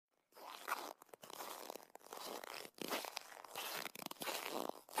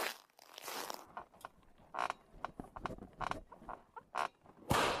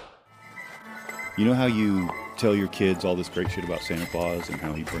You know how you tell your kids all this great shit about Santa Claus and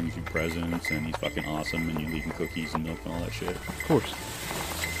how he brings you presents and he's fucking awesome and you leave him cookies and milk and all that shit? Of course.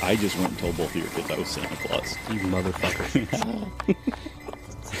 I just went and told both of your kids I was Santa Claus. You motherfucker.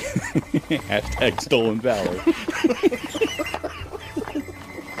 Hashtag stolen valor.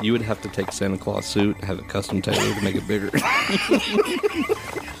 You would have to take Santa Claus suit, have it custom tailored to make it bigger.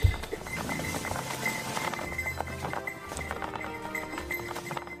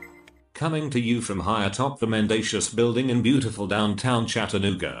 Coming to you from high atop the mendacious building in beautiful downtown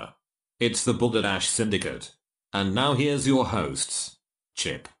Chattanooga. It's the Balderdash Syndicate. And now here's your hosts,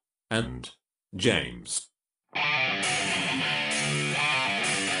 Chip and James.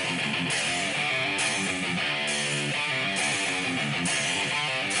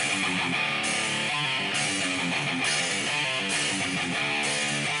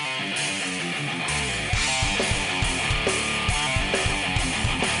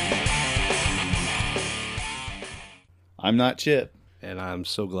 I'm not Chip. And I'm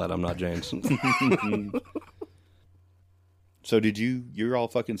so glad I'm not James. So you're all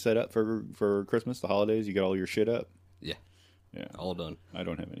fucking set up for Christmas, the holidays? You got all your shit up? Yeah. Yeah. All done. I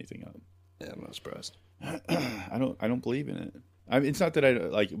don't have anything up. Yeah, I'm not surprised. I don't believe in it. I mean, it's not that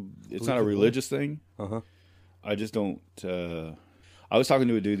it's not a religious thing. Uh-huh. I just don't, I was talking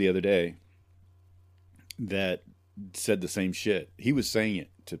to a dude the other day that said the same shit. He was saying it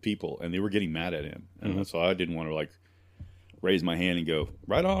to people and they were getting mad at him. And so I didn't want to raise my hand and go,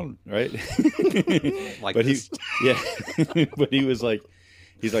 right on, right? But this. But he was like,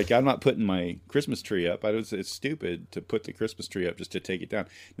 he's like, I'm not putting my Christmas tree up. It's stupid to put the Christmas tree up just to take it down.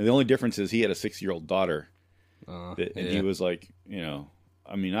 Now, the only difference is he had a 6-year-old daughter. And he was like,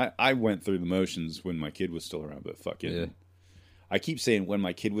 I mean, I went through the motions when my kid was still around, but fucking, I keep saying when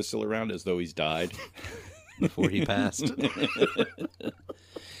my kid was still around as though he's died. Before he passed.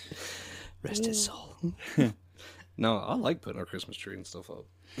 Rest his soul. No, I like putting our Christmas tree and stuff up.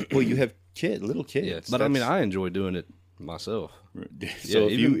 Well, you have little kids. Yeah, but I mean, I enjoy doing it myself. So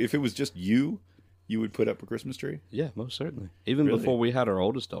if it was just you would put up a Christmas tree? Yeah, most certainly. Even before we had our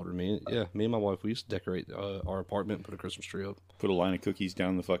oldest daughter, me and my wife, we used to decorate our apartment and put a Christmas tree up. Put a line of cookies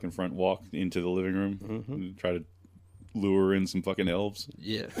down the fucking front walk into the living room and try to lure in some fucking elves.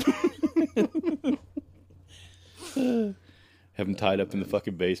 Yeah. Have them tied up in the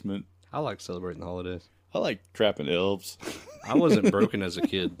fucking basement. I like celebrating the holidays. I like trapping elves. I wasn't broken as a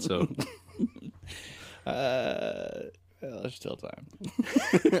kid, so. There's still time.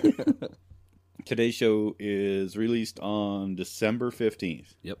 Today's show is released on December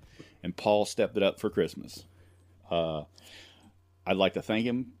 15th. Yep. And Paul stepped it up for Christmas. I'd like to thank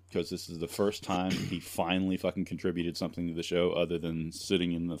him because this is the first time he finally fucking contributed something to the show other than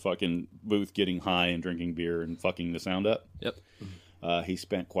sitting in the fucking booth getting high and drinking beer and fucking the sound up. Yep. He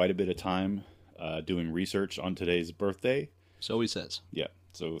spent quite a bit of time doing research on today's birthday. So he says. Yeah.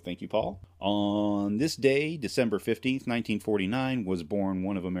 So thank you, Paul. On this day, December 15th, 1949, was born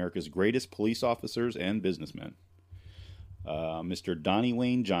one of America's greatest police officers and businessmen. Mr. Donnie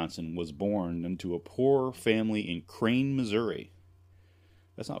Wayne Johnson was born into a poor family in Crane, Missouri.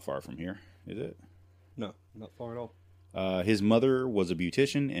 That's not far from here, is it? No, not far at all. His mother was a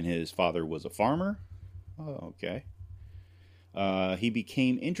beautician and his father was a farmer. Oh, okay. He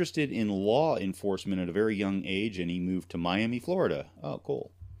became interested in law enforcement at a very young age, and he moved to Miami, Florida. Oh,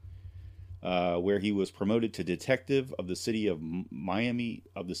 cool. Where he was promoted to detective of the city of Miami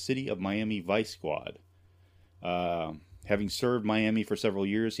Vice Squad. Having served Miami for several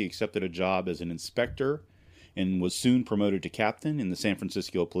years, he accepted a job as an inspector and was soon promoted to captain in the San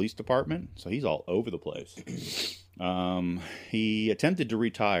Francisco Police Department. So he's all over the place. He attempted to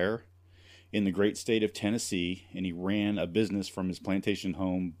retire in the great state of Tennessee, and he ran a business from his plantation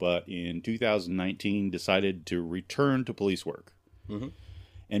home, but in 2019 decided to return to police work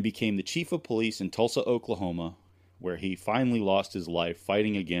and became the chief of police in Tulsa, Oklahoma, where he finally lost his life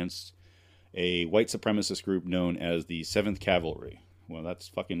fighting against a white supremacist group known as the 7th Cavalry. Well, that's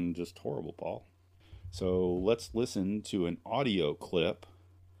fucking just horrible, Paul. So let's listen to an audio clip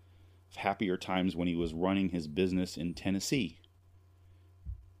of happier times when he was running his business in Tennessee.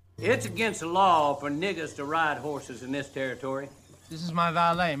 It's against the law for niggers to ride horses in this territory. This is my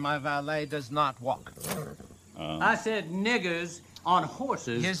valet. My valet does not walk. I said niggers on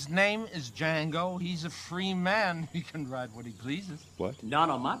horses. His name is Django. He's a free man. He can ride what he pleases. What? Not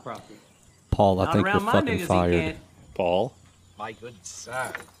on my property. Paul, I Not think you're around my fucking niggas, he fired. can't. Paul? My good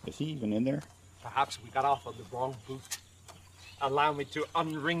sir, Is he even in there? perhaps we got off on the wrong boot. Allow me to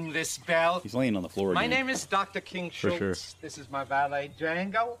unring this bell. He's laying on the floor My again. name is Dr. King Schultz. sure. This is my valet,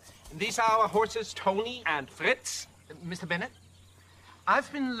 Django. And these are our horses, Tony and Fritz. Mr. Bennett,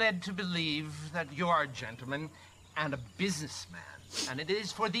 I've been led to believe that you're a gentleman and a businessman. And it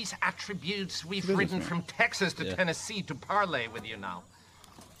is for these attributes we've ridden from Texas to Tennessee to parley with you now.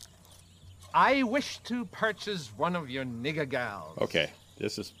 I wish to purchase one of your nigger gals. Okay,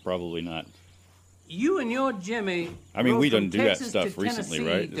 this is probably not. You and your Jimmy. I mean, we rode from didn't do that Texas stuff to recently,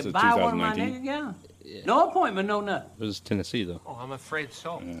 Tennessee right? This to is buy one of my 2019. nigger gals. No appointment, no nothing. It was Tennessee, though. Oh, I'm afraid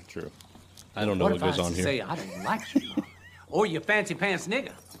so. Yeah, true. I don't know what goes on here. Say I don't like you, or you fancy pants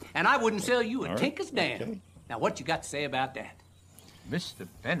nigger, and I wouldn't sell you a tinker's damn. Okay. Now, what you got to say about that? Mr.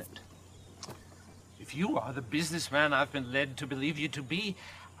 Bennett, if you are the businessman I've been led to believe you to be,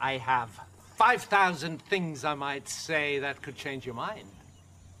 I have 5,000 things I might say that could change your mind.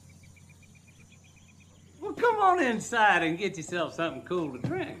 Well, come on inside and get yourself something cool to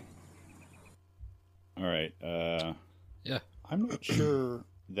drink. All right. Yeah. I'm not sure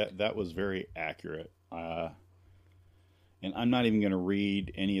that was very accurate. And I'm not even going to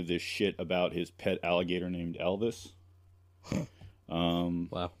read any of this shit about his pet alligator named Elvis.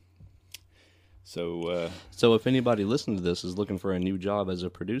 Wow. So if anybody listening to this is looking for a new job as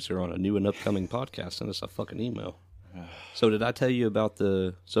a producer on a new and upcoming podcast, send us a fucking email. So did I tell you about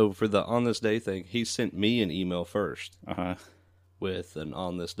for the On This Day thing, he sent me an email first with an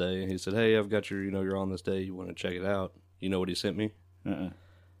On This Day. He said, hey, I've got your On This Day. You want to check it out? You know what he sent me?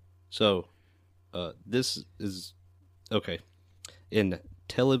 So this is, okay. In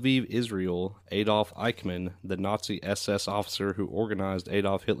Tel Aviv, Israel, Adolf Eichmann, the Nazi SS officer who organized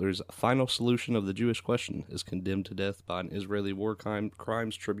Adolf Hitler's final solution of the Jewish question, is condemned to death by an Israeli war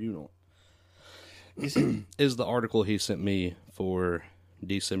crimes tribunal. Is the article he sent me for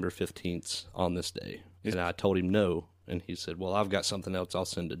December 15th On This Day. And I told him no, and he said, well, I've got something else I'll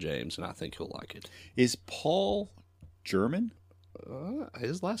send to James, and I think he'll like it. is Paul German?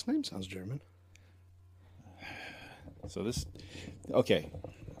 His last name sounds German. So this, okay.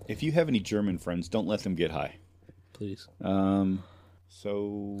 If you have any German friends, don't let them get high. Please.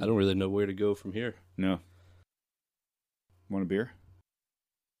 So I don't really know where to go from here. No. Want a beer?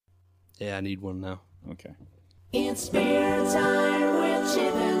 Yeah, I need one now. Okay. It's beer time with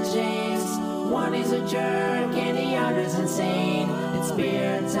Chip and James. One is a jerk and the other's insane. It's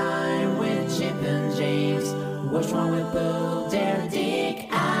beer time with Chip and James. Which one will pull their dick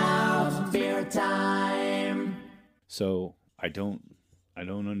out? Beer time. So I don't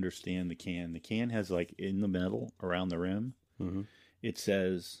understand the can. The can has like in the metal around the rim. Mm-hmm. It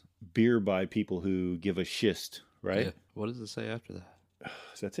says beer by people who give a schist, right? Yeah. What does it say after that?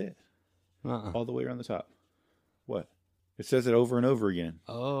 That's it. Uh-uh. All the way around the top. What? It says it over and over again.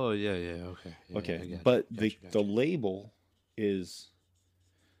 Oh, yeah, okay. Yeah, okay, but the label is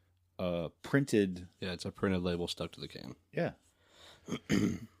printed. Yeah, it's a printed label stuck to the can. Yeah.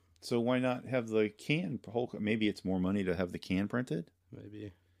 So why not have the can? Maybe it's more money to have the can printed.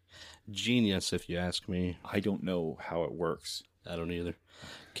 Maybe. Genius, if you ask me. I don't know how it works. I don't either.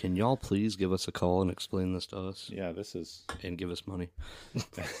 Can y'all please give us a call and explain this to us? Yeah, this is... And give us money.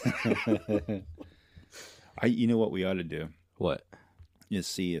 You know what we ought to do? What? Is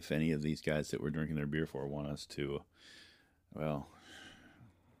see if any of these guys that we're drinking their beer for want us to, well...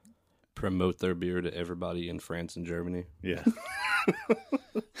 promote their beer to everybody in France and Germany. Yeah.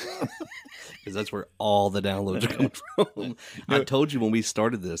 Because that's where all the downloads are coming from. I told you when we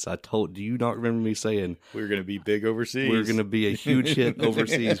started this, do you not remember me saying... we were going to be big overseas. We're going to be a huge hit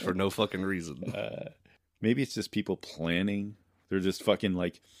overseas for no fucking reason. Maybe it's just people planning. They're just fucking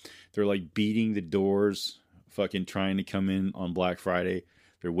like... They're like beating the doors, fucking trying to come in on Black Friday.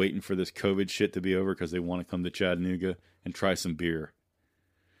 They're waiting for this COVID shit to be over because they want to come to Chattanooga and try some beer.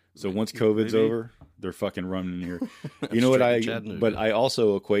 So once COVID's over, they're fucking running here. You know what but I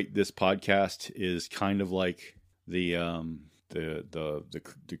also equate this podcast is kind of like the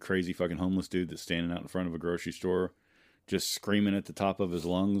crazy fucking homeless dude that's standing out in front of a grocery store just screaming at the top of his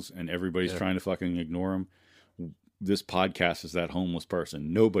lungs and everybody's trying to fucking ignore him. This podcast is that homeless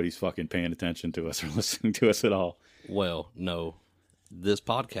person. Nobody's fucking paying attention to us or listening to us at all. Well, no. This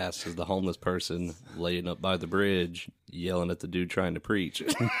podcast is the homeless person laying up by the bridge, yelling at the dude trying to preach.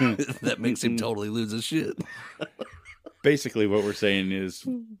 That makes him totally lose his shit. Basically, what we're saying is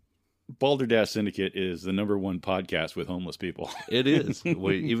Balderdash Syndicate is the #1 podcast with homeless people. It is.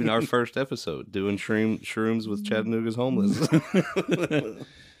 Even our first episode, doing shrooms with Chattanooga's homeless.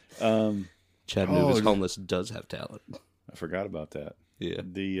 Chattanooga's homeless does have talent. I forgot about that.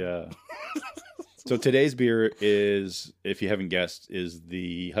 Yeah. So today's beer is, if you haven't guessed, is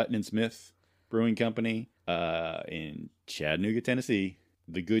the Hutton and Smith Brewing Company in Chattanooga, Tennessee.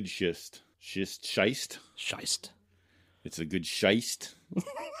 The Good Schist. Schist? Scheist. It's a Good Schist.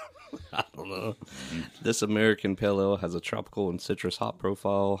 I don't know. This American Pale Ale has a tropical and citrus hop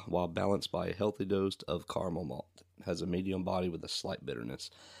profile while balanced by a healthy dose of caramel malt. It has a medium body with a slight bitterness,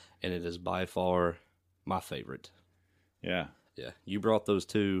 and it is by far my favorite. Yeah. Yeah, you brought those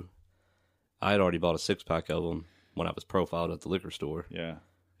two. I had already bought a 6-pack of them when I was profiled at the liquor store. Yeah.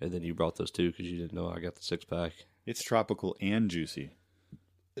 And then you brought those two because you didn't know I got the 6-pack. It's tropical and juicy.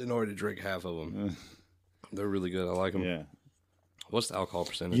 And already drink half of them. They're really good. I like them. Yeah. What's the alcohol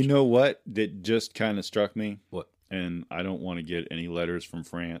percentage? You know what? That just kind of struck me. What? And I don't want to get any letters from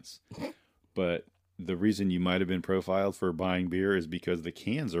France, but the reason you might have been profiled for buying beer is because the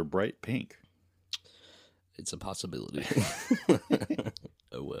cans are bright pink. It's a possibility.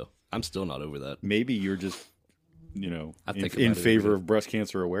 Oh, well. I'm still not over that. Maybe you're just, I think in about it favor every of breast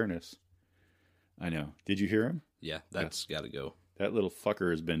cancer awareness. I know. Did you hear him? Yeah, that's got to go. That little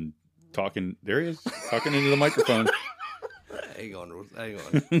fucker has been talking. There he is, talking into the microphone. Hang on.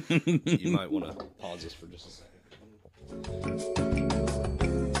 You might want to pause this for just a second.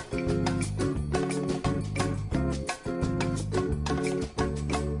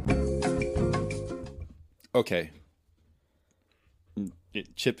 Okay.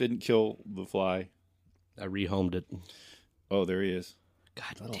 Chip didn't kill the fly. I rehomed it. Oh, there he is.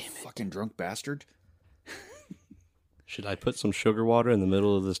 God Little damn it. fucking drunk bastard. Should I put some sugar water in the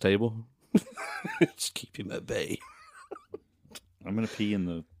middle of this table? Just keep him at bay. I'm gonna pee in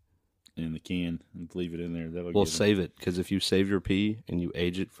the can and leave it in there. Well, save it, because if you save your pee and you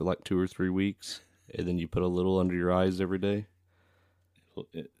age it for like 2 or 3 weeks, and then you put a little under your eyes every day.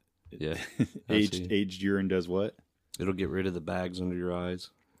 Yeah. Aged urine does what? It'll get rid of the bags under your eyes.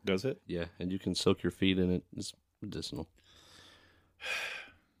 Does it? Yeah, and you can soak your feet in it. It's medicinal.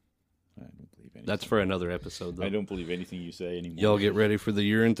 I don't believe anything. That's for another episode, though. I don't believe anything you say anymore. Y'all get ready for the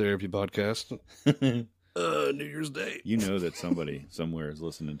urine therapy podcast. New Year's Day. You know that somebody somewhere is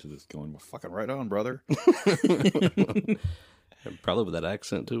listening to this going, well, fucking right on, brother. Probably with that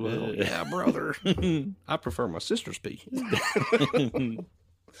accent, too. Well, yeah, brother. I prefer my sister's pee.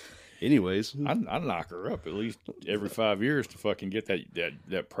 Anyways. I knock her up at least every 5 years to fucking get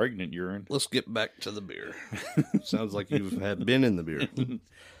that pregnant urine. Let's get back to the beer. Sounds like you've been in the beer.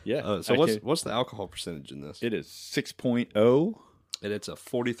 Yeah. So what's the alcohol percentage in this? It is 6.0. And it's a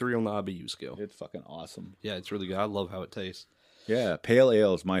 43 on the IBU scale. It's fucking awesome. Yeah, it's really good. I love how it tastes. Yeah, pale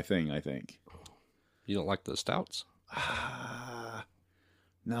ale is my thing, I think. You don't like the stouts?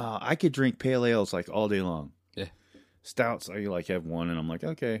 No, I could drink pale ales like all day long. Yeah. Stouts, I like have one and I'm like,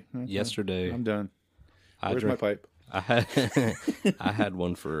 okay. Yesterday, I'm done. Where's my pipe? I had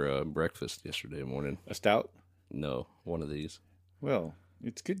one for breakfast yesterday morning. A stout? No, one of these. Well,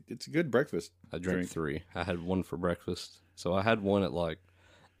 it's good. It's a good breakfast. I drank 3. I had one for breakfast. So I had one at like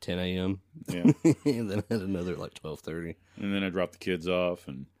 10 a.m. Yeah. And then I had another at like 12:30. And then I dropped the kids off.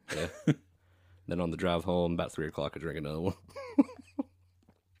 And yeah. Then on the drive home, about 3 o'clock, I drank another one.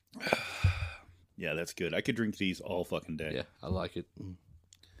 Yeah, that's good. I could drink these all fucking day. Yeah, I like it.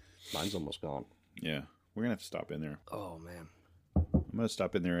 Mine's almost gone. Yeah. We're going to have to stop in there. Oh, man. I'm going to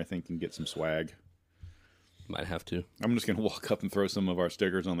stop in there, I think, and get some swag. Might have to. I'm just going to walk up and throw some of our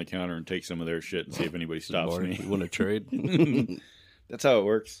stickers on the counter and take some of their shit and see if anybody stops me. You want to trade? That's how it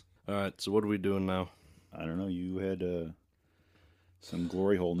works. All right, so what are we doing now? I don't know. You had some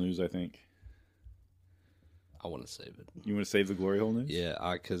glory hole news, I think. I want to save it. You want to save the glory hole news? Yeah,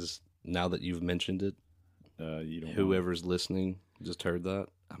 because now that you've mentioned it, you don't whoever's listening just heard that.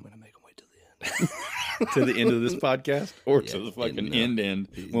 I'm going to make them wait till the end. To the end of this podcast, or to the fucking end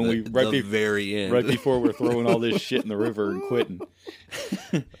when the very end, right before we're throwing all this shit in the river and quitting.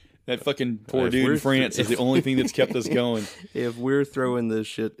 That fucking poor dude in France is the only thing that's kept us going. If we're throwing this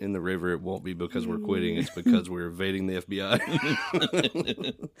shit in the river, it won't be because we're quitting. It's because we're evading the FBI,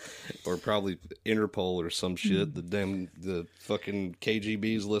 or probably Interpol or some shit. The fucking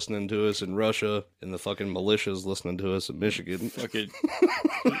KGB's listening to us in Russia, and the fucking militia's listening to us in Michigan. Fucking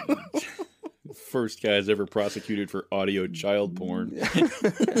first guy's ever prosecuted for audio child porn.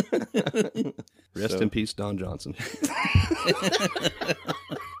 Rest in peace, Don Johnson.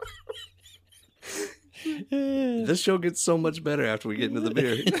 This show gets so much better after we get into the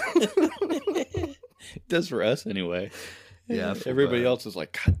beer. It does for us anyway. Yeah. Everybody else is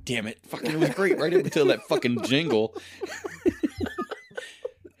like, God damn it. Fucking, it was great right up until that fucking jingle.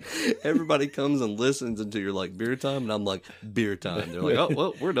 Everybody comes and listens until you're like, beer time, and I'm like, beer time. They're like, oh,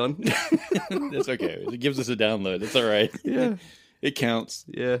 well, we're done. That's okay. It gives us a download. It's all right. Yeah. It counts.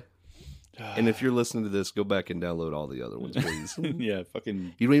 Yeah. And if you're listening to this, go back and download all the other ones, please. Yeah,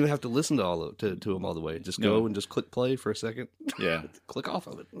 fucking. You don't even have to listen to them all the way. Just go and just click play for a second. Yeah. Click off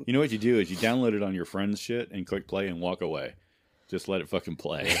of it. You know what you do is you download it on your friend's shit and click play and walk away. Just let it fucking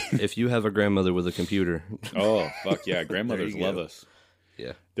play. If you have a grandmother with a computer. Oh, fuck yeah. Grandmothers love us.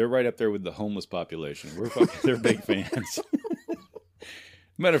 Yeah. They're right up there with the homeless population. They're big fans.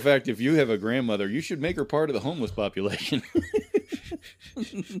 Matter of fact, if you have a grandmother, you should make her part of the homeless population.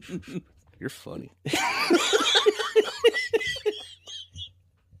 You're funny.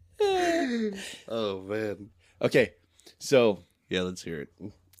 Oh, man. Okay, so... Yeah, let's hear it.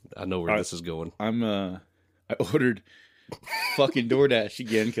 I know where this is going. I ordered fucking DoorDash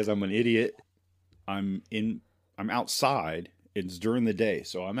again because I'm an idiot. I'm outside. It's during the day,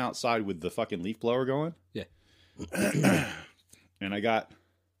 so I'm outside with the fucking leaf blower going. Yeah. And I got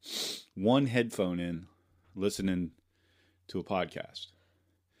one headphone in, listening to a podcast.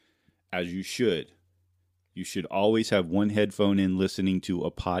 As you should. You should always have one headphone in, listening to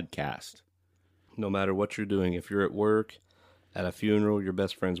a podcast. No matter what you're doing, if you're at work, at a funeral, your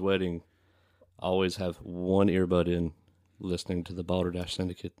best friend's wedding, always have one earbud in, listening to the Balderdash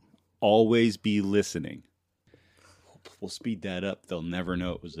Syndicate. Always be listening. We'll speed that up. They'll never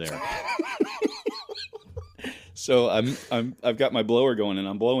know it was there. So I've got my blower going, and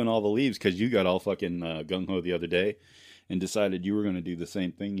I'm blowing all the leaves because you got all fucking gung ho the other day, and decided you were going to do the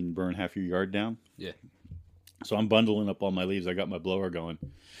same thing and burn half your yard down. Yeah. So I'm bundling up all my leaves. I got my blower going.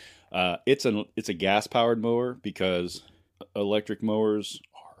 It's a gas powered mower because electric mowers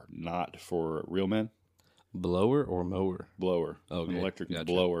are not for real men. Blower or mower? Blower. Okay. An electric Gotcha.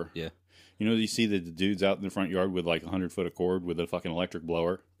 blower. Yeah. You know, you see the dudes out in the front yard with like 100 foot of cord with a fucking electric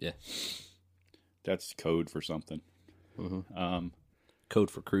blower. Yeah. That's code for something. Mm-hmm. Code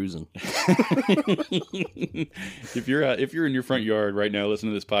for cruising. If you're in your front yard right now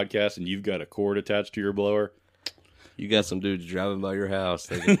listening to this podcast and you've got a cord attached to your blower, you got some dudes driving by your house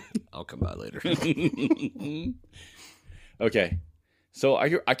thinking, I'll come by later. Okay. So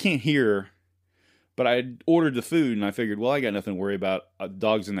I can't hear, but I ordered the food and I figured, well, I got nothing to worry about.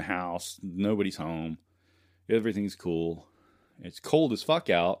 Dog's in the house. Nobody's home. Everything's cool. It's cold as fuck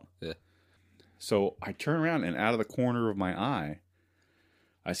out. Yeah. So I turn around and out of the corner of my eye,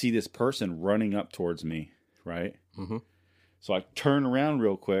 I see this person running up towards me, right? Mm-hmm. So I turn around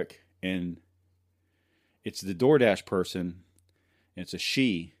real quick, and it's the DoorDash person. And it's a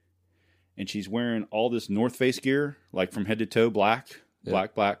she, and she's wearing all this North Face gear, like from head to toe, black.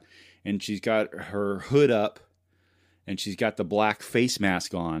 And she's got her hood up, and she's got the black face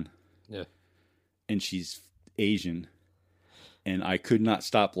mask on. Yeah. And she's Asian. And I could not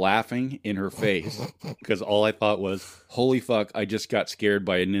stop laughing in her face because all I thought was, holy fuck, I just got scared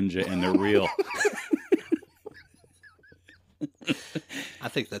by a ninja and they're real. I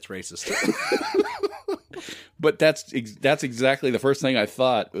think that's racist. But that's exactly the first thing I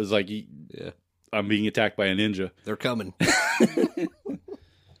thought. It was like, yeah, I'm being attacked by a ninja. They're coming.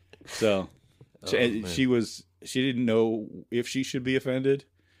 So she didn't know if she should be offended.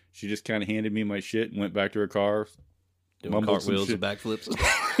 She just kind of handed me my shit and went back to her car. Doing cartwheels and backflips.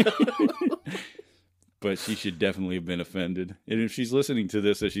 But she should definitely have been offended. And if she's listening to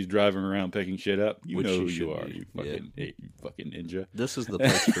this as she's driving around picking shit up, you know who you are, you fucking ninja. This is the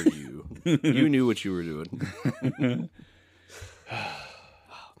place for you. You knew what you were doing.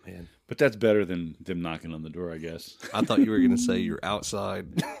 Oh, man. But that's better than them knocking on the door, I guess. I thought you were going to say you're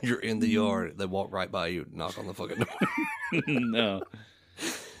outside, you're in the yard, they walk right by you and knock on the fucking door. No.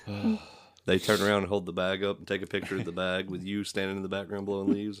 They turn around and hold the bag up and take a picture of the bag with you standing in the background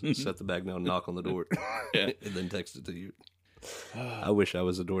blowing leaves, and set the bag down and knock on the door, and then text it to you. I wish I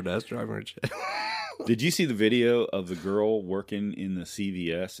was a DoorDash driver. Did you see the video of the girl working in the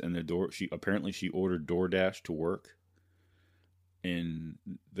CVS and she ordered DoorDash to work, and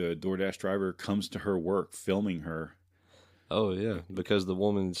the DoorDash driver comes to her work filming her. Oh yeah, because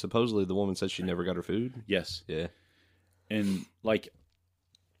supposedly the woman said she never got her food. Yes. Yeah. And like,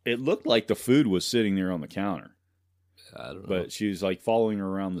 it looked like the food was sitting there on the counter. I don't know. But she was like following her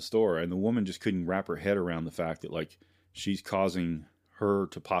around the store, and the woman just couldn't wrap her head around the fact that like she's causing her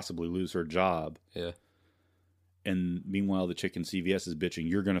to possibly lose her job. Yeah. And meanwhile, the chick in CVS is bitching,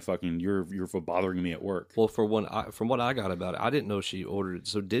 you're for bothering me at work. Well, from what I got about it, I didn't know she ordered it.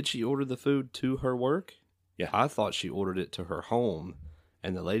 So did she order the food to her work? Yeah. I thought she ordered it to her home,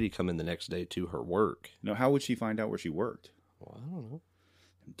 and the lady come in the next day to her work. No, how would she find out where she worked? Well, I don't know.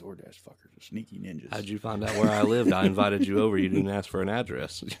 Them DoorDash fuckers are sneaky ninjas. How'd you find out where I lived? I invited you over. You didn't ask for an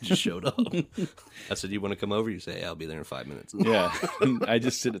address. You just showed up. I said, you want to come over? You say, hey, I'll be there in 5 minutes. Yeah. I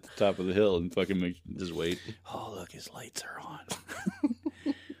just sit at the top of the hill and fucking just wait. Oh, look, his lights are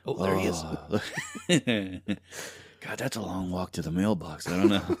on. Oh, there he is. God, that's a long walk to the mailbox. I don't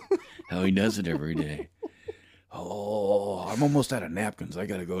know how he does it every day. Oh, I'm almost out of napkins. I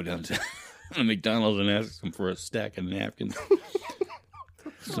got to go downtown. to McDonald's and ask them for a stack of napkins.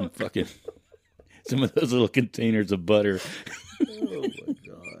 Some of those little containers of butter. Oh my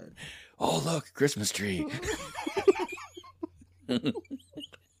god. Oh, look, Christmas tree.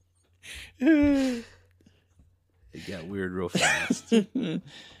 It got weird real fast.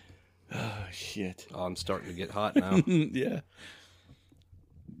 Oh, shit. Oh, I'm starting to get hot now. Yeah.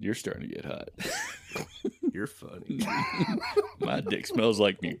 You're starting to get hot. You're funny. My dick smells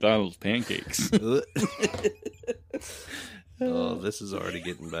like McDonald's pancakes. Oh, this is already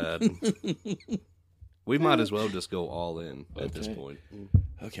getting bad. We might as well just go all in at this point.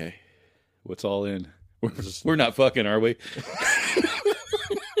 Okay. What's all in? We're not fucking, are we?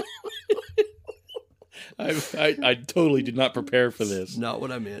 I totally did not prepare for this. Not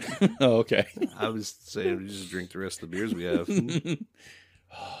what I meant. Oh, okay. I was saying we just drink the rest of the beers we have.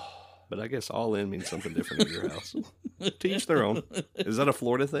 But I guess all in means something different at your house. To each their own. Is that a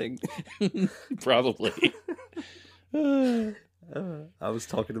Florida thing? Probably. I was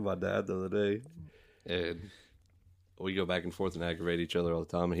talking to my dad the other day, and we go back and forth and aggravate each other all the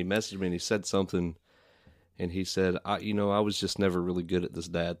time. And he messaged me and he said something, and he said, I was just never really good at this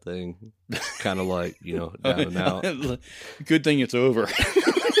dad thing. Kind of like, down and out. Good thing it's over.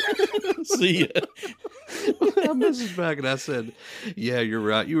 See ya. I messaged back and I said, yeah, you're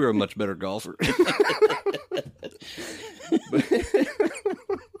right. You were a much better golfer.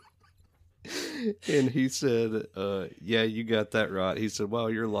 And he said, yeah, you got that right. He said, wow,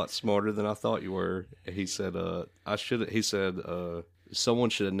 you're a lot smarter than I thought you were. He said, someone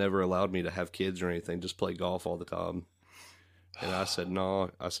should have never allowed me to have kids or anything, just play golf all the time. And I said, no.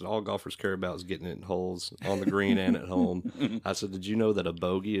 I said, all golfers care about is getting it in holes on the green and at home. I said, did you know that a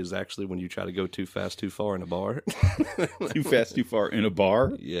bogey is actually when you try to go too fast, too far in a bar? Too fast, too far in a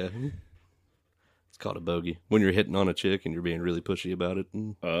bar? Yeah. It's called a bogey. When you're hitting on a chick and you're being really pushy about it.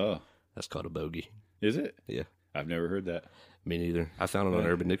 Oh. That's called a bogey. Is it? Yeah. I've never heard that. Me neither. I found it on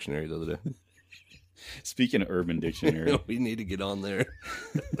Urban Dictionary the other day. Speaking of Urban Dictionary. We need to get on there.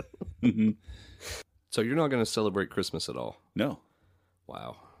 So you're not going to celebrate Christmas at all? No.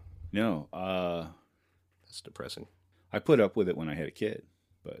 Wow. No. That's depressing. I put up with it when I had a kid,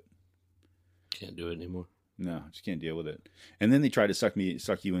 but can't do it anymore. No, I just can't deal with it. And then they try to suck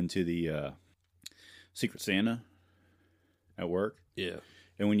you into the Secret Santa at work. Yeah.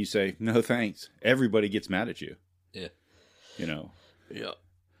 And when you say, no thanks, everybody gets mad at you. Yeah. Yeah.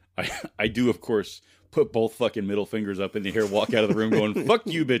 I do, of course, put both fucking middle fingers up in the air, walk out of the room going, fuck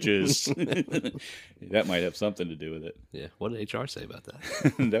you, bitches. That might have something to do with it. Yeah. What did HR say about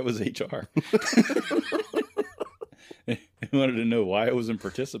that? That was HR. They wanted to know why I wasn't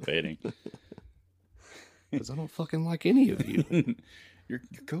participating. Because I don't fucking like any of you. Your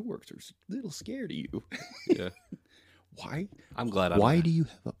coworkers are a little scared of you. Yeah. Why? I'm glad. Why do you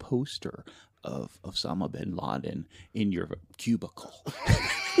have a poster of Osama bin Laden in your cubicle?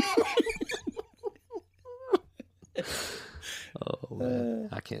 Oh, man.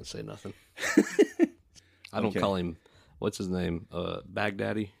 I can't say nothing. I don't call him. What's his name?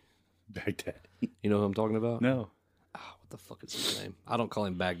 Baghdaddy. Baghdaddy. You know who I'm talking about? No. What the fuck is his name? I don't call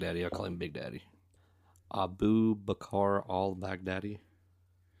him Baghdaddy. I call him Big Daddy. Abu Bakr al-Baghdadi.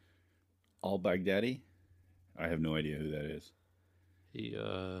 Al-Baghdadi? I have no idea who that is. He,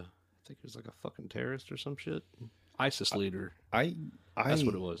 I think he was like a fucking terrorist or some shit. ISIS leader. That's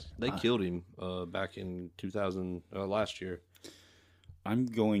what it was. They killed him back in 2000, last year. I'm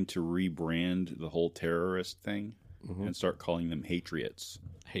going to rebrand the whole terrorist thing and start calling them Hatriots.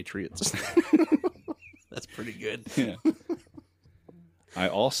 Hatriots. That's pretty good. Yeah. I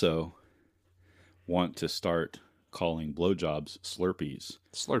also want to start calling blowjobs Slurpees.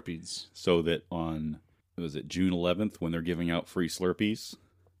 Slurpees. So that on, was it June 11th when they're giving out free Slurpees?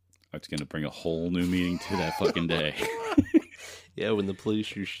 It's going to bring a whole new meaning to that fucking day. Yeah, when the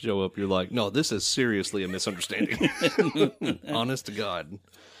police you show up, you're like, no, this is seriously a misunderstanding. Honest to God.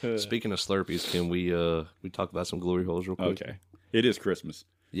 Speaking of Slurpees, can we talk about some glory holes real quick? Okay. It is Christmas.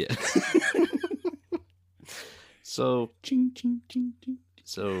 Yeah. So, Ching, ching, ching, ching.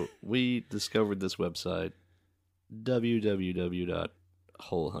 So we discovered this website,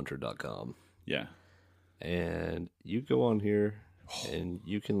 www.holehunter.com. Yeah. And you go on here and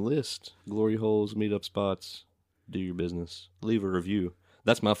you can list glory holes, meetup spots, do your business, leave a review.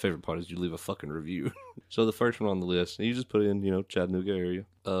 That's my favorite part is you leave a fucking review. So the first one on the list, and you just put in, Chattanooga area.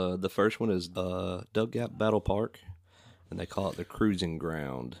 The first one is Doug Gap Battle Park, and they call it the Cruising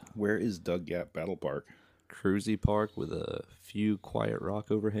Ground. Where is Doug Gap Battle Park? Cruisy park with a few quiet rock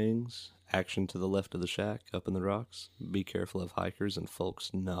overhangs. Action to the left of the shack, up in the rocks. Be careful of hikers and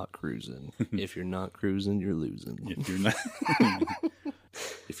folks not cruising. If you're not cruising, you're losing. If you're not,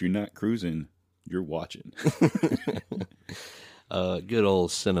 If you're not cruising, you're watching. Good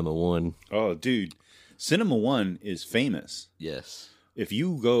old Cinema One. Oh, dude. Cinema One is famous. Yes. If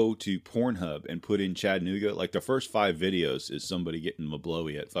you go to Pornhub and put in Chattanooga, like the first 5 videos is somebody getting a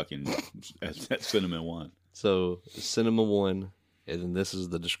blowy at fucking at Cinema One. So Cinema One, and then this is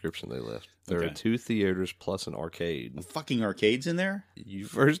the description they left. There are 2 theaters plus an arcade. A fucking arcade's in there? You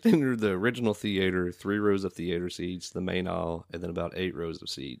first enter the original theater, 3 rows of theater seats, the main aisle, and then about 8 rows of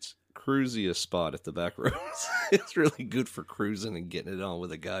seats. Cruisiest spot at the back rows. It's really good for cruising and getting it on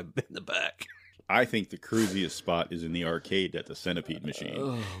with a guy in the back. I think the cruisiest spot is in the arcade at the Centipede machine.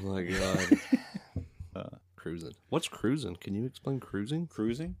 Oh my god. Cruising. What's cruising? Can you explain cruising?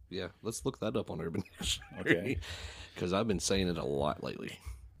 Cruising? Yeah, let's look that up on Urban Dictionary. Okay. Because I've been saying it a lot lately.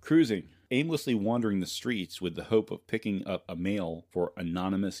 Cruising. Aimlessly wandering the streets with the hope of picking up a male for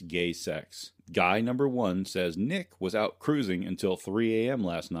anonymous gay sex. Guy number 1 says Nick was out cruising until 3 a.m.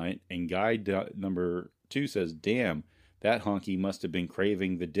 last night, and guy number 2 says, damn, that honky must have been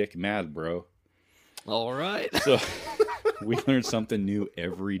craving the dick mad, bro. All right. So we learn something new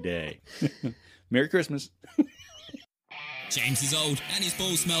every day. Merry Christmas. James is old and his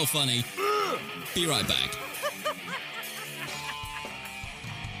balls smell funny. Be right back.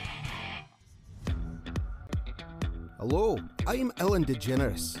 Hello, I'm Ellen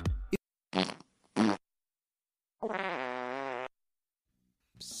DeGeneres.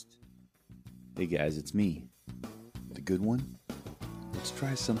 Psst. Hey guys, it's me. The good one? Let's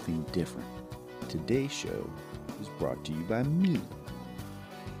try something different. Today's show is brought to you by me.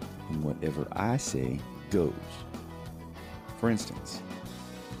 And whatever I say goes. For instance,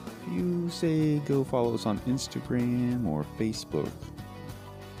 if you say go follow us on Instagram or Facebook,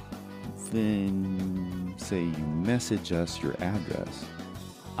 then say you message us your address,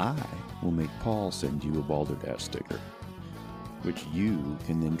 I will make Paul send you a Balderdash sticker, which you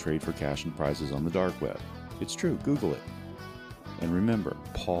can then trade for cash and prizes on the dark web. It's true, Google it. And remember,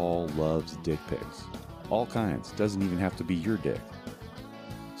 Paul loves dick pics. All kinds, doesn't even have to be your dick.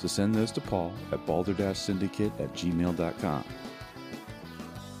 So send those to Paul at balderdashsyndicate@gmail.com.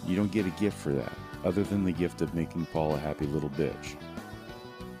 You don't get a gift for that, other than the gift of making Paul a happy little bitch.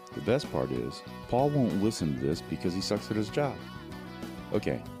 The best part is, Paul won't listen to this because he sucks at his job.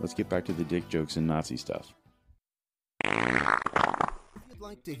 Okay, let's get back to the dick jokes and Nazi stuff. If you'd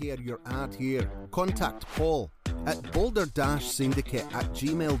like to hear your ad here, contact Paul at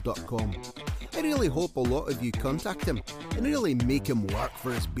balderdashsyndicate@gmail.com. I really hope a lot of you contact him and really make him work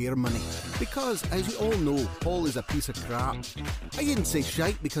for his beer money. Because, as you all know, Paul is a piece of crap. I didn't say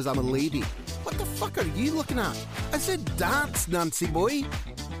shite because I'm a lady. What the fuck are you looking at? I said dance, Nancy boy.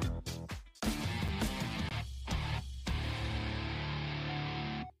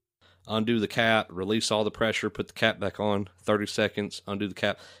 Undo the cap, release all the pressure, put the cap back on, 30 seconds, undo the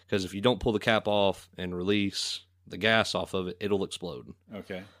cap. Because if you don't pull the cap off and release the gas off of it, it'll explode.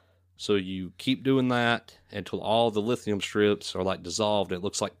 Okay. So you keep doing that until all the lithium strips are like dissolved. It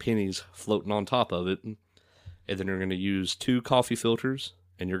looks like pennies floating on top of it. And then you're going to use 2 coffee filters,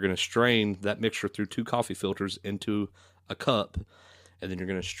 and you're going to strain that mixture through 2 coffee filters into a cup. And then you're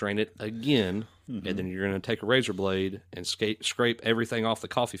going to strain it again, and then you're going to take a razor blade and scrape everything off the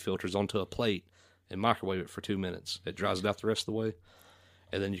coffee filters onto a plate and microwave it for 2 minutes. It dries it out the rest of the way.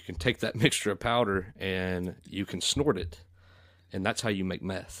 And then you can take that mixture of powder and you can snort it. And that's how you make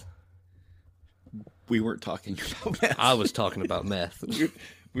meth. We weren't talking about meth. I was talking about meth.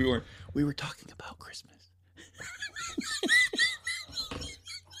 We were talking about Christmas.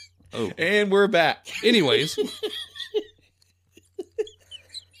 Oh. And we're back. Anyways.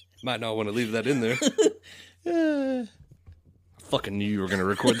 Might not want to leave that in there. I fucking knew you were going to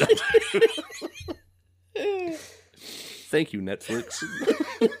record that. Thank you, Netflix.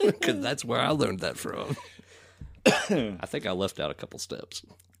 Because that's where I learned that from. I think I left out a couple steps.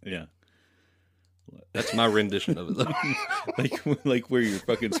 Yeah. That's my rendition of it, though. like where you're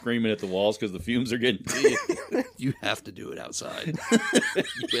fucking screaming at the walls because the fumes are getting to you. You have to do it outside.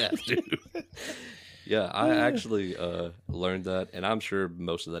 You have to. Yeah, I actually learned that, and I'm sure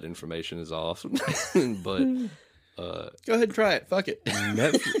most of that information is off. But go ahead and try it. Fuck it.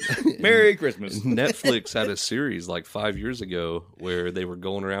 Merry Christmas. Netflix had a series like 5 years ago where they were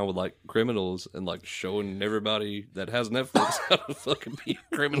going around with like criminals and like showing everybody that has Netflix how to fucking be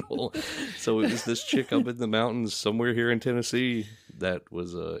a criminal. So it was this chick up in the mountains somewhere here in Tennessee that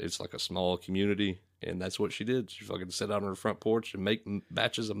was it's like a small community, and that's what she did. She fucking sat out on her front porch and make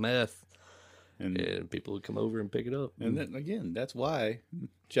batches of meth. And people would come over and pick it up. And then, again, that's why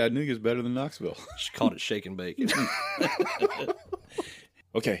Chattanooga is better than Knoxville. She called it shake and bake.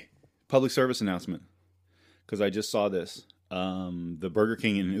 Okay, public service announcement. Because I just saw this. the Burger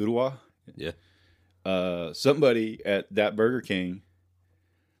King in Uruguay. Yeah. Somebody at that Burger King,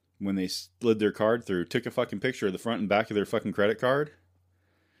 when they slid their card through, took a fucking picture of the front and back of their fucking credit card,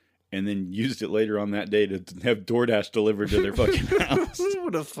 and then used it later on that day to have DoorDash delivered to their fucking house.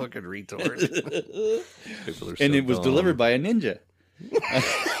 What a fucking retard. And it was delivered by a ninja.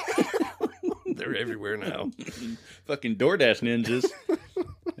 They're everywhere now. Fucking DoorDash ninjas.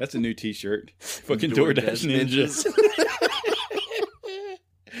 That's a new t-shirt. Fucking DoorDash ninjas.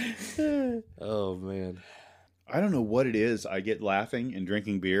 Oh, man. I don't know what it is. I get laughing and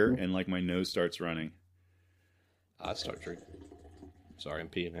drinking beer, and like my nose starts running. I start drinking. Sorry, I'm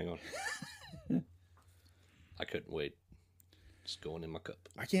peeing. Hang on. I couldn't wait. Just going in my cup.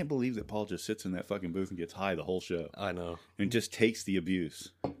 I can't believe that Paul just sits in that fucking booth and gets high the whole show. I know. And just takes the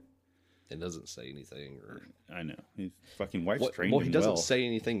abuse. And doesn't say anything. Or... I know. His fucking wife's trained well, him he doesn't say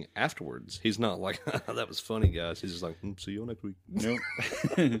anything afterwards. He's not like, that was funny, guys. He's just like, see you next week. Nope.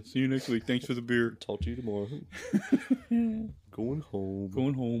 See you next week. Thanks for the beer. Talk to you tomorrow. Going home.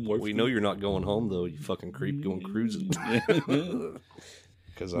 Going home. We know you're not going home, though, you fucking creep going cruising.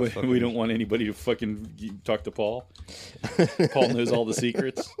 Because we don't want anybody to fucking talk to Paul. Paul knows all the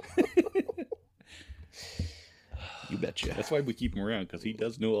secrets. You betcha. That's why we keep him around, because he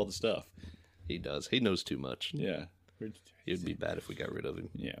does know all the stuff. He does. He knows too much. Yeah. It would be bad if we got rid of him.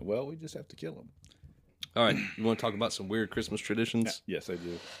 Yeah, well, we just have to kill him. All right. You want to talk about some weird Christmas traditions? Yes, I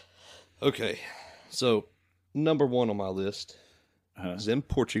do. Okay. So, number one on my list is in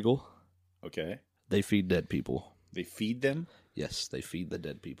Portugal. Okay. They feed dead people. They feed them? Yes, they feed the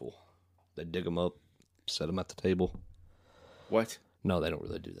dead people. They dig them up, set them at the table. What? No, they don't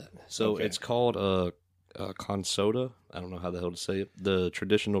really do that. So, it's called Consoda. I don't know how the hell to say it. The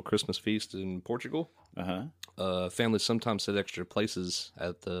traditional Christmas feast in Portugal. Families sometimes set extra places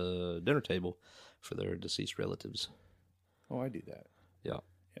at the dinner table for their deceased relatives. Oh, I do that. Yeah.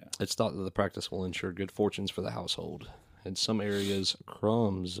 It's thought that the practice will ensure good fortunes for the household. In some areas,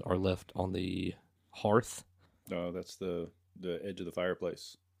 crumbs are left on the hearth. Oh, that's the edge of the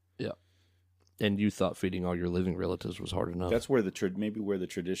fireplace. Yeah. And you thought feeding all your living relatives was hard enough. That's where maybe where the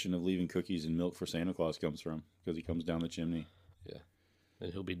tradition of leaving cookies and milk for Santa Claus comes from, because he comes down the chimney. Yeah.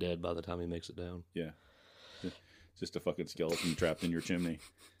 And he'll be dead by the time he makes it down. Yeah. Just a fucking skeleton trapped in your chimney.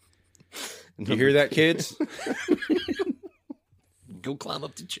 You hear that, kids? Go climb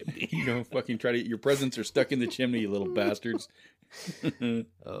up the chimney. Fucking try to... Your presents are stuck in the chimney, you little bastards.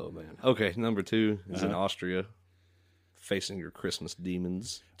 Oh, man. Okay, number two is in Austria. Facing your Christmas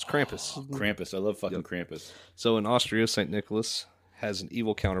demons. It's Krampus. Oh, Krampus. I love fucking Krampus. So in Austria, St. Nicholas has an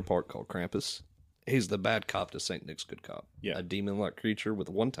evil counterpart called Krampus. He's the bad cop to St. Nick's good cop. Yeah. A demon-like creature with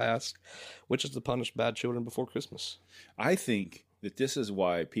one task, which is to punish bad children before Christmas. I think that this is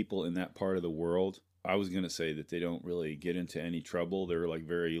why people in that part of the world, I was going to say that they don't really get into any trouble. They're like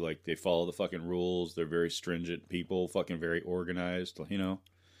very, like, they follow the fucking rules. They're very stringent people, fucking very organized,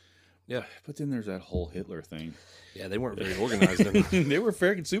 Yeah, but then there's that whole Hitler thing. Yeah, they weren't very organized. They were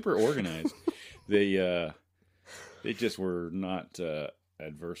freaking super organized. They just were not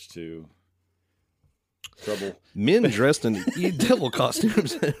adverse to trouble. Men dressed in devil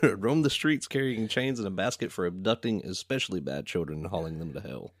costumes roam the streets carrying chains and a basket for abducting especially bad children and hauling them to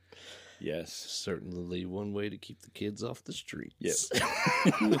hell. Yes. Certainly one way to keep the kids off the streets. Yes.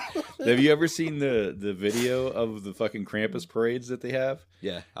 Have you ever seen the video of the fucking Krampus parades that they have?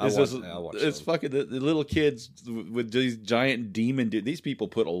 Yeah. It's them. fucking the little kids with these giant demon these people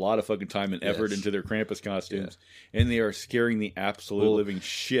put a lot of fucking time and effort into their Krampus costumes, and they are scaring the absolute living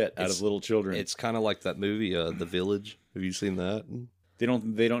shit out of little children. It's kind of like that movie, The Village. Have you seen that? They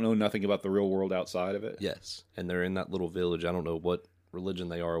don't know nothing about the real world outside of it. Yes. And they're in that little village. I don't know what religion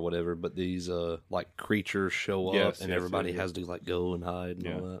they are or whatever, but these like creatures show up and everybody has to like go and hide and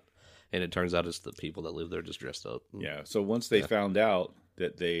all that. And it turns out it's the people that live there just dressed up. Yeah. So once they found out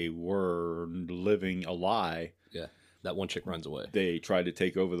that they were living a lie, that one chick runs away. They tried to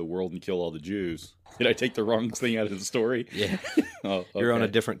take over the world and kill all the Jews. Did I take the wrong thing out of the story? Yeah. Oh, okay. You're on a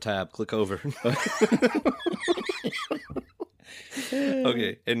different tab. Click over.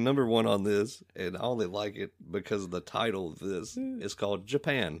 Okay, and number one on this, and I only like it because of the title of this, is called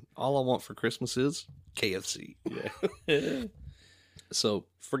Japan. All I want for Christmas is KFC. Yeah. So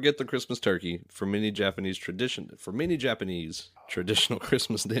forget the Christmas turkey. For many Japanese, traditional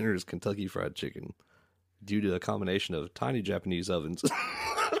Christmas dinner is Kentucky Fried Chicken, due to a combination of tiny Japanese ovens.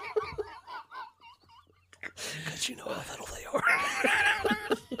 Because you know how little they are.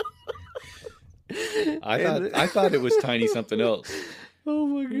 I thought it was tiny something else. Oh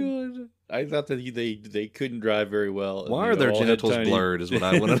my god! I thought that they couldn't drive very well. Why are their genitals blurred? Is what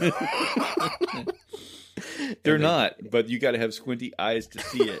I want to know. They're not, but you got to have squinty eyes to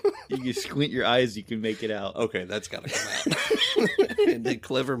see it. You can squint your eyes, you can make it out. Okay, that's got to come out. And the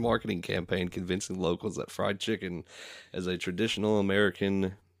clever marketing campaign convincing locals that fried chicken is a traditional American,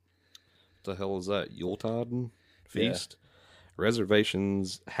 what the hell is that, Yuletide feast? Yeah.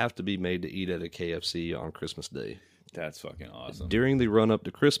 Reservations have to be made to eat at a KFC on Christmas Day. That's fucking awesome. During the run-up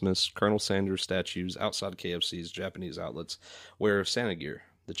to Christmas, Colonel Sanders statues outside KFC's Japanese outlets wear Santa gear.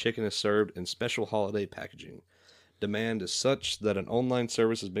 The chicken is served in special holiday packaging. Demand is such that an online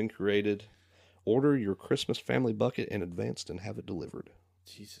service has been created. Order your Christmas family bucket in advance and have it delivered.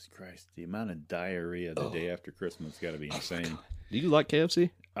 Jesus Christ. The amount of diarrhea the day after Christmas got to be insane. Do you like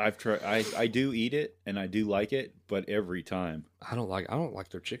KFC? I've tried. I do eat it, and I do like it, but every time. I don't like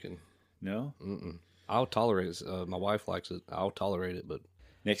their chicken. No? Mm-mm. I'll tolerate it. My wife likes it. I'll tolerate it, but...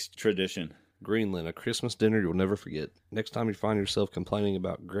 Next tradition. Greenland, a Christmas dinner you'll never forget. Next time you find yourself complaining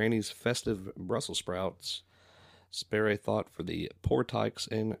about Granny's festive Brussels sprouts, spare a thought for the poor tykes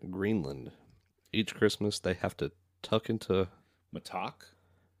in Greenland. Each Christmas, they have to tuck into mattock,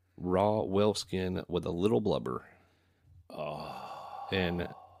 raw whale skin with a little blubber. Oh. And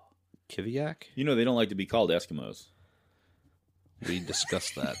kiviak? You know, they don't like to be called Eskimos. We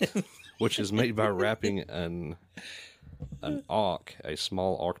discussed that. Which is made by wrapping an auk, a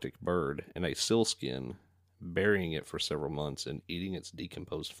small Arctic bird, in a sealskin, burying it for several months, and eating its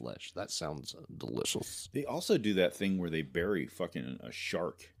decomposed flesh. That sounds delicious. They also do that thing where they bury fucking a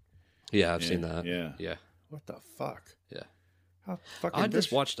shark. Yeah, I've seen that. Yeah. What the fuck? Yeah. How fucking I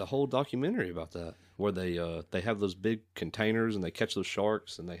just watched a whole documentary about that, where they have those big containers, and they catch those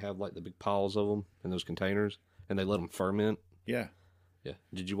sharks, and they have like the big piles of them in those containers, and they let them ferment. Yeah. Yeah.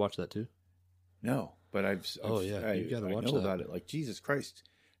 Did you watch that too? No, but I've you gotta watch know that. about it. Like, Jesus Christ,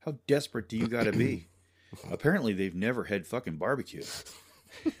 how desperate do you got to be? Apparently, they've never had fucking barbecue.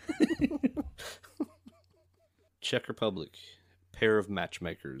 Czech Republic, pair of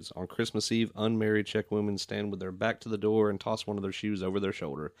matchmakers. On Christmas Eve, unmarried Czech women stand with their back to the door and toss one of their shoes over their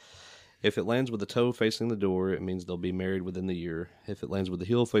shoulder. If it lands with the toe facing the door, it means they'll be married within the year. If it lands with the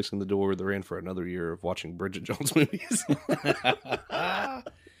heel facing the door, they're in for another year of watching Bridget Jones movies.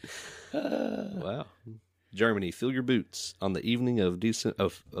 Wow. Germany, fill your boots. On the evening of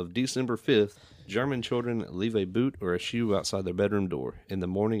December 5th, German children leave a boot or a shoe outside their bedroom door. In the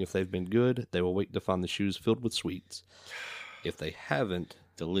morning, if they've been good, they will wake to find the shoes filled with sweets. If they haven't,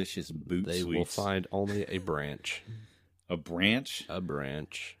 delicious boot they sweets. will find only a branch. A branch? A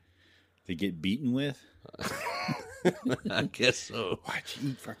branch. They get beaten with? I guess so. Why'd you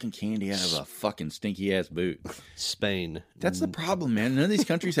eat fucking candy out of a fucking stinky ass boot? Spain. That's the problem, man. None of these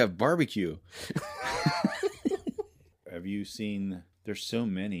countries have barbecue. Have you seen? There's so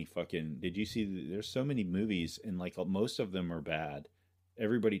many fucking. Did you see? There's so many movies, and like most of them are bad.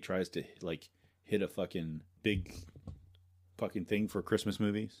 Everybody tries to like hit a fucking big fucking thing for Christmas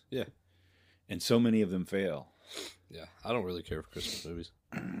movies. Yeah. And so many of them fail. Yeah, I don't really care for Christmas movies.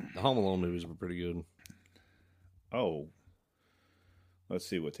 The Home Alone movies were pretty good. Oh. Let's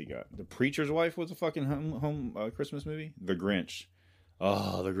see what they got. The Preacher's Wife was a fucking home Christmas movie. The Grinch.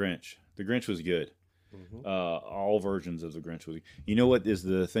 Oh, The Grinch. The Grinch was good. Mm-hmm. All versions of The Grinch was good. You know what is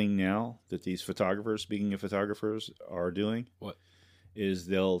the thing now that these photographers, speaking of photographers, are doing? What? Is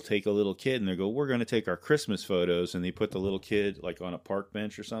they'll take a little kid and they go, we're going to take our Christmas photos, and they put the little kid like on a park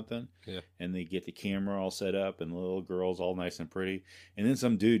bench or something. Yeah. And they get the camera all set up and the little girl's all nice and pretty. And then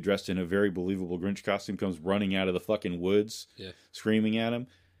some dude dressed in a very believable Grinch costume comes running out of the fucking woods, screaming at him,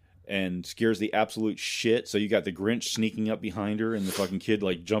 and scares the absolute shit. So you got the Grinch sneaking up behind her and the fucking kid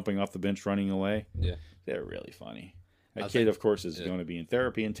like jumping off the bench running away. Yeah. They're really funny. That kid, of course, is going to be in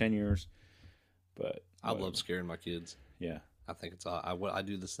therapy in 10 years. But I love scaring my kids. Yeah. I think it's I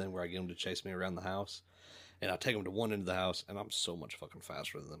do this thing where I get them to chase me around the house, and I take them to one end of the house, and I'm so much fucking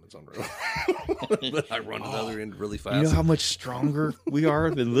faster than them. It's unreal. But I run to the other end really fast. You know how much stronger we are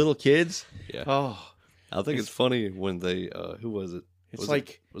than little kids? Yeah. Oh, I think it's funny when they who was it? It's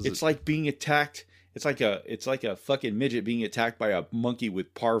like being attacked. It's like a fucking midget being attacked by a monkey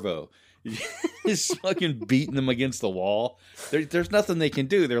with parvo. He's fucking beating them against the wall. There's nothing they can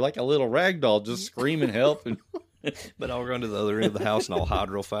do. They're like a little rag doll just screaming help and. But I'll run to the other end of the house and I'll hide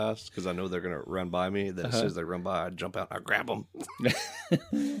real fast because I know they're going to run by me. Then as soon as they run by, I jump out and I grab them.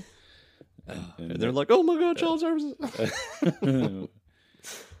 and they're like, oh my God, child services. Do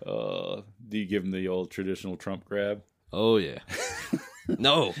you give them the old traditional Trump grab? Oh, yeah.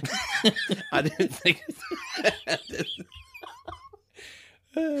 No. I didn't think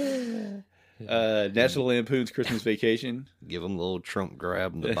National Lampoon's Christmas Vacation. Give them the little Trump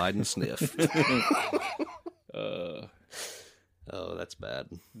grab and the Biden sniff. Oh, that's bad.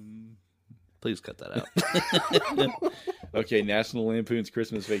 Please cut that out. Okay, National Lampoon's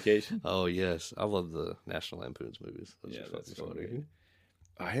Christmas Vacation. Oh, yes. I love the National Lampoon's movies. Those Yeah, are that's fucking funny. funny.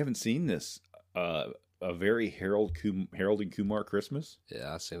 I haven't seen this. A very Harold and Kumar Christmas.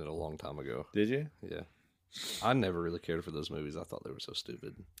 Yeah, I seen it a long time ago. Did you? Yeah. I never really cared for those movies. I thought they were so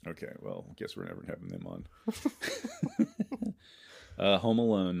stupid. Okay, well, I guess we're never having them on. Home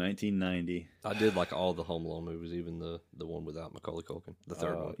Alone, 1990. I did like all the Home Alone movies, even the one without Macaulay Culkin, the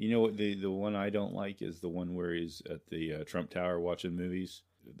third one. You know what? The one I don't like is the one where he's at the Trump Tower watching movies.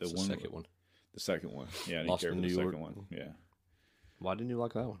 The second one. The second one. Yeah, I didn't Lost care in for the New second York. one. Yeah. Why didn't you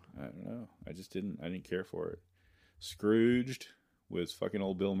like that one? I don't know. I just didn't. I didn't care for it. Scrooged with fucking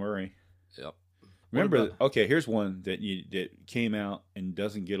old Bill Murray. Yep. Remember? Okay, here's one that came out and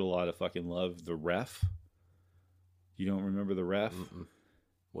doesn't get a lot of fucking love. The Ref. You don't remember The Ref? Mm-mm.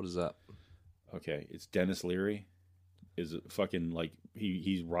 What is that? Okay, it's Dennis Leary. Is fucking like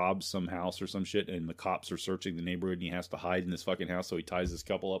he robs some house or some shit, and the cops are searching the neighborhood, and he has to hide in this fucking house. So he ties this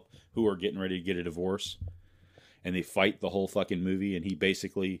couple up who are getting ready to get a divorce. And they fight the whole fucking movie, and he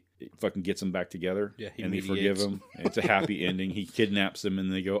basically fucking gets them back together. Yeah, and they forgive him. And it's a happy ending. He kidnaps them,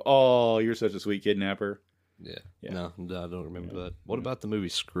 and they go, "Oh, you're such a sweet kidnapper." Yeah. No, I don't remember that. What about the movie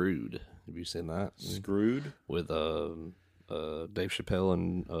Screwed? Have you seen that? Screwed? With Dave Chappelle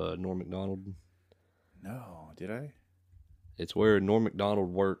and Norm Macdonald. No, did I? It's where Norm Macdonald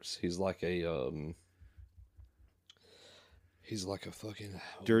works. He's like a fucking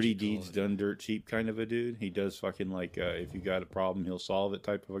dirty deeds done dirt cheap kind of a dude. He does fucking like if you got a problem, he'll solve it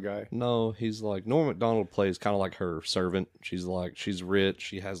type of a guy. No, he's like Norm Macdonald plays kind of like her servant. She's rich.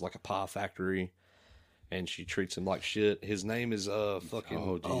 She has like a pie factory, and she treats him like shit. His name is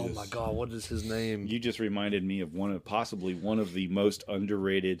fucking. Oh my god, what is his name? You just reminded me of possibly one of the most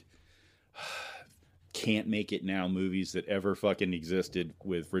underrated. Can't make it now movies that ever fucking existed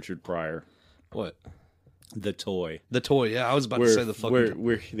with Richard Pryor. What? The Toy. The Toy, yeah. I was about to say the fucking...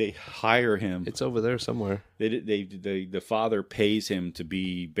 Where they hire him. It's over there somewhere. The father pays him to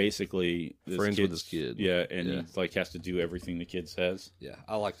be basically... friends with his kid. Yeah, and he like has to do everything the kid says. Yeah,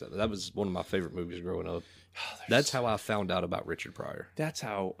 I like that. That was one of my favorite movies growing up. That's how I found out about Richard Pryor. That's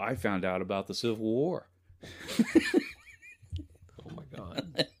how I found out about the Civil War. Oh my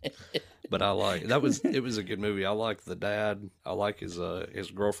god. But it was a good movie. I like the dad. I like his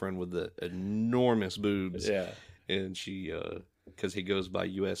girlfriend with the enormous boobs. Yeah. And she, because he goes by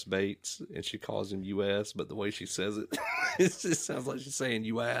U.S. Bates, and she calls him U.S., but the way she says it, it just sounds like she's saying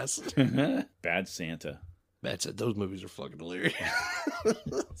you asked. Bad Santa. Bad Santa. Those movies are fucking hilarious.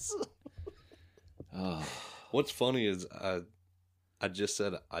 Oh. What's funny is I just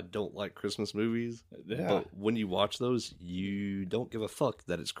said I don't like Christmas movies, but when you watch those, you don't give a fuck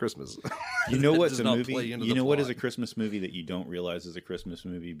that it's Christmas. You know what's a movie? You know what is a Christmas movie that you don't realize is a Christmas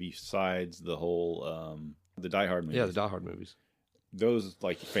movie besides the whole the Die Hard movies? Yeah, the Die Hard movies. Those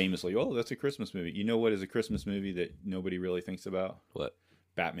like famously, oh, that's a Christmas movie. You know what is a Christmas movie that nobody really thinks about? What?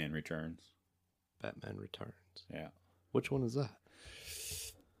 Batman Returns. Batman Returns. Yeah. Which one is that?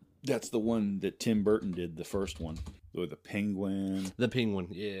 That's the one that Tim Burton did, the first one. With the Penguin. The Penguin.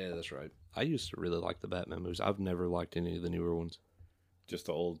 Yeah, that's right. I used to really like the Batman movies. I've never liked any of the newer ones. Just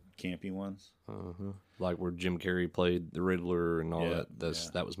the old campy ones? Uh-huh. Like where Jim Carrey played the Riddler and all that.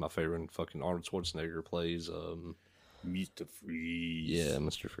 That was my favorite. And fucking Arnold Schwarzenegger plays... Mr. Freeze. Yeah,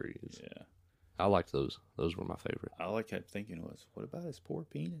 Mr. Freeze. Yeah. I liked those. Those were my favorite. All I kept thinking was, what about his poor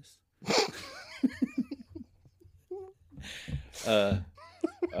penis? How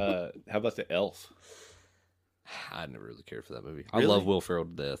about the Elf? I never really cared for that movie. Really? I love Will Ferrell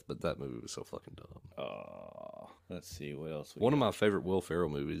to death, but that movie was so fucking dumb. Oh, let's see what else. One of my favorite Will Ferrell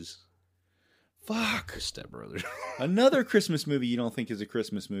movies. Fuck. Step Brothers. Another Christmas movie you don't think is a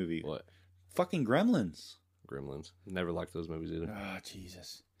Christmas movie. What? Fucking Gremlins. Gremlins. Never liked those movies either. Ah,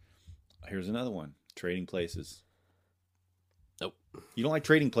 Jesus. Here's another one. Trading Places. Nope. You don't like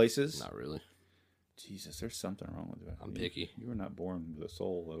Trading Places? Not really. Jesus, there's something wrong with that. I'm picky. You were not born with a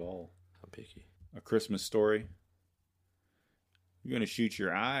soul at all. I'm picky. A Christmas Story. You're going to shoot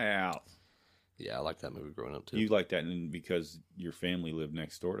your eye out. Yeah, I like that movie growing up, too. You like that because your family lived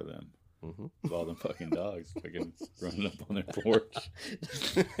next door to them. Mm-hmm. With all them fucking dogs fucking running up on their porch.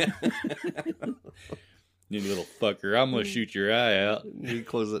 You little fucker, I'm going to shoot your eye out. You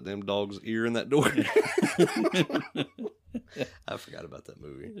close that damn dog's ear in that door. I forgot about that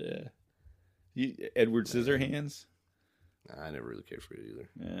movie. Yeah. Edward Scissorhands? I never really cared for it either.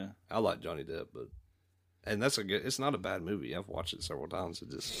 Yeah. I like Johnny Depp, and that's it's not a bad movie. I've watched it several times.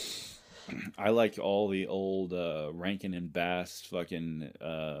 I like all the old Rankin and Bass fucking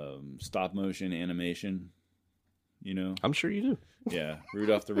stop motion animation You know? I'm sure you do. Yeah.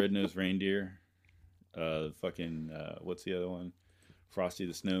 Rudolph the Red-Nosed Reindeer. What's the other one? Frosty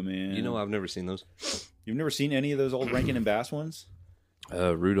the Snowman. You know, I've never seen those. You've never seen any of those old Rankin and Bass ones?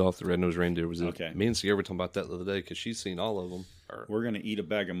 Rudolph the Red-Nosed Reindeer was it. Okay. Me and Sierra were talking about that the other day because she's seen all of them. We're going to eat a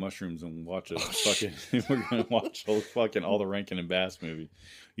bag of mushrooms and watch we're going to watch all the Rankin and Bass movie.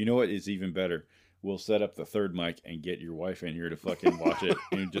 You know what is even better? We'll set up the third mic and get your wife in here to fucking watch it.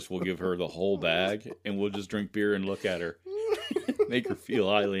 And we'll give her the whole bag and we'll just drink beer and look at her. Make her feel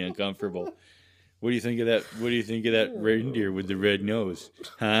highly uncomfortable. What do you think of that? What do you think of that reindeer with the red nose?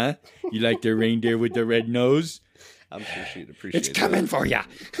 Huh? You like the reindeer with the red nose? I'm sure she'd appreciate it. It's coming for you.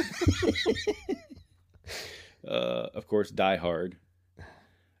 Of course, Die Hard.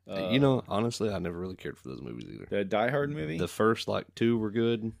 You know, honestly, I never really cared for those movies either. The Die Hard movie? The first, 2 were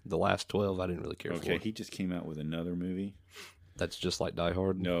good. The last 12, I didn't really care for. Okay, he just came out with another movie. That's just like Die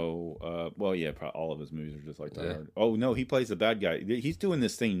Hard? No. Well, yeah, probably all of his movies are just like Die Hard. Oh, no, he plays the bad guy. He's doing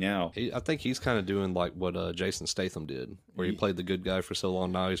this thing now. I think he's kind of doing like what Jason Statham did, where he played the good guy for so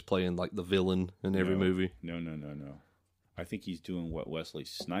long. Now he's playing like the villain in every movie. No. I think he's doing what Wesley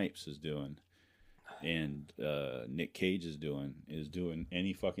Snipes is doing. And Nick Cage is doing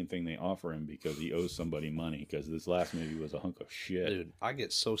any fucking thing they offer him because he owes somebody money because this last movie was a hunk of shit. Dude, I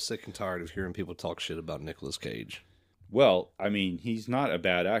get so sick and tired of hearing people talk shit about Nicolas Cage. Well, I mean, he's not a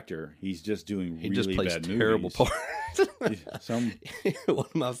bad actor. He's just doing really bad movies. He just plays terrible parts. One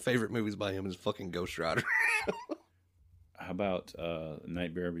of my favorite movies by him is fucking Ghost Rider. How about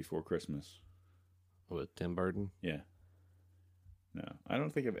Nightmare Before Christmas? With Tim Burton? Yeah. No, I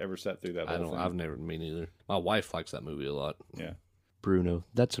don't think I've ever sat through that whole thing. I've never, me neither. My wife likes that movie a lot. Yeah. Bruno,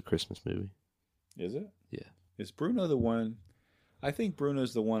 that's a Christmas movie. Is it? Yeah. Is Bruno the one? I think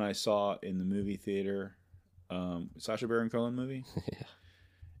Bruno's the one I saw in the movie theater. Sacha Baron Cohen movie. Yeah.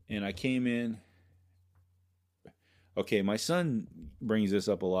 And I came in. Okay, my son brings this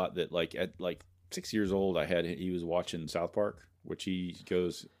up a lot that at 6 years old, he was watching South Park, which he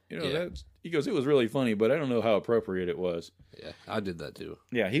goes, he goes, it was really funny, but I don't know how appropriate it was. Yeah, I did that too.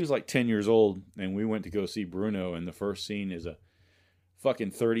 Yeah, he was like 10 years old, and we went to go see Bruno, and the first scene is a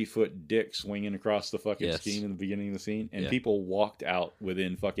fucking 30-foot dick swinging across the fucking scene in the beginning of the scene, and people walked out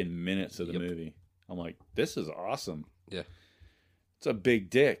within fucking minutes of the movie. I'm like, this is awesome. Yeah. It's a big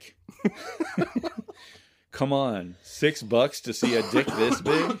dick. Come on, $6 to see a dick this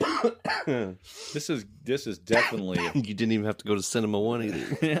big? This is definitely... You didn't even have to go to Cinema One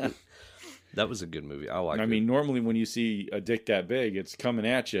either. Yeah. That was a good movie. I liked it. I mean, normally when you see a dick that big, it's coming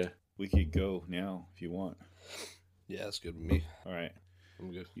at you. We could go now if you want. Yeah, that's good with me. All right.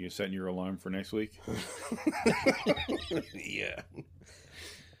 I'm good. You setting your alarm for next week? Yeah.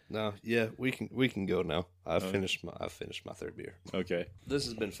 No, yeah, we can go now. I finished my third beer. Okay. This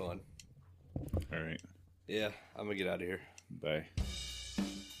has been fun. All right. Yeah, I'm gonna get out of here. Bye.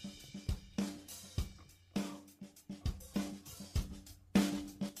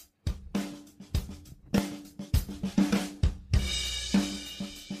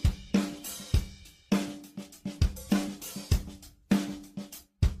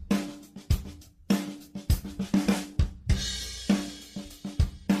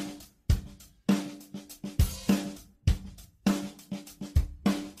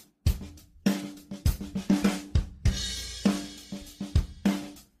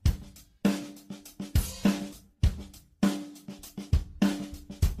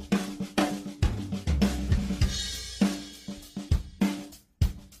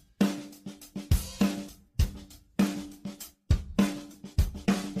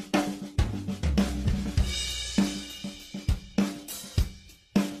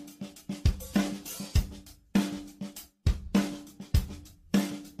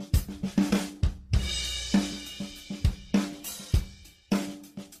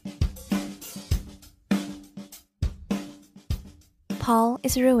 Paul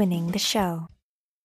is ruining the show.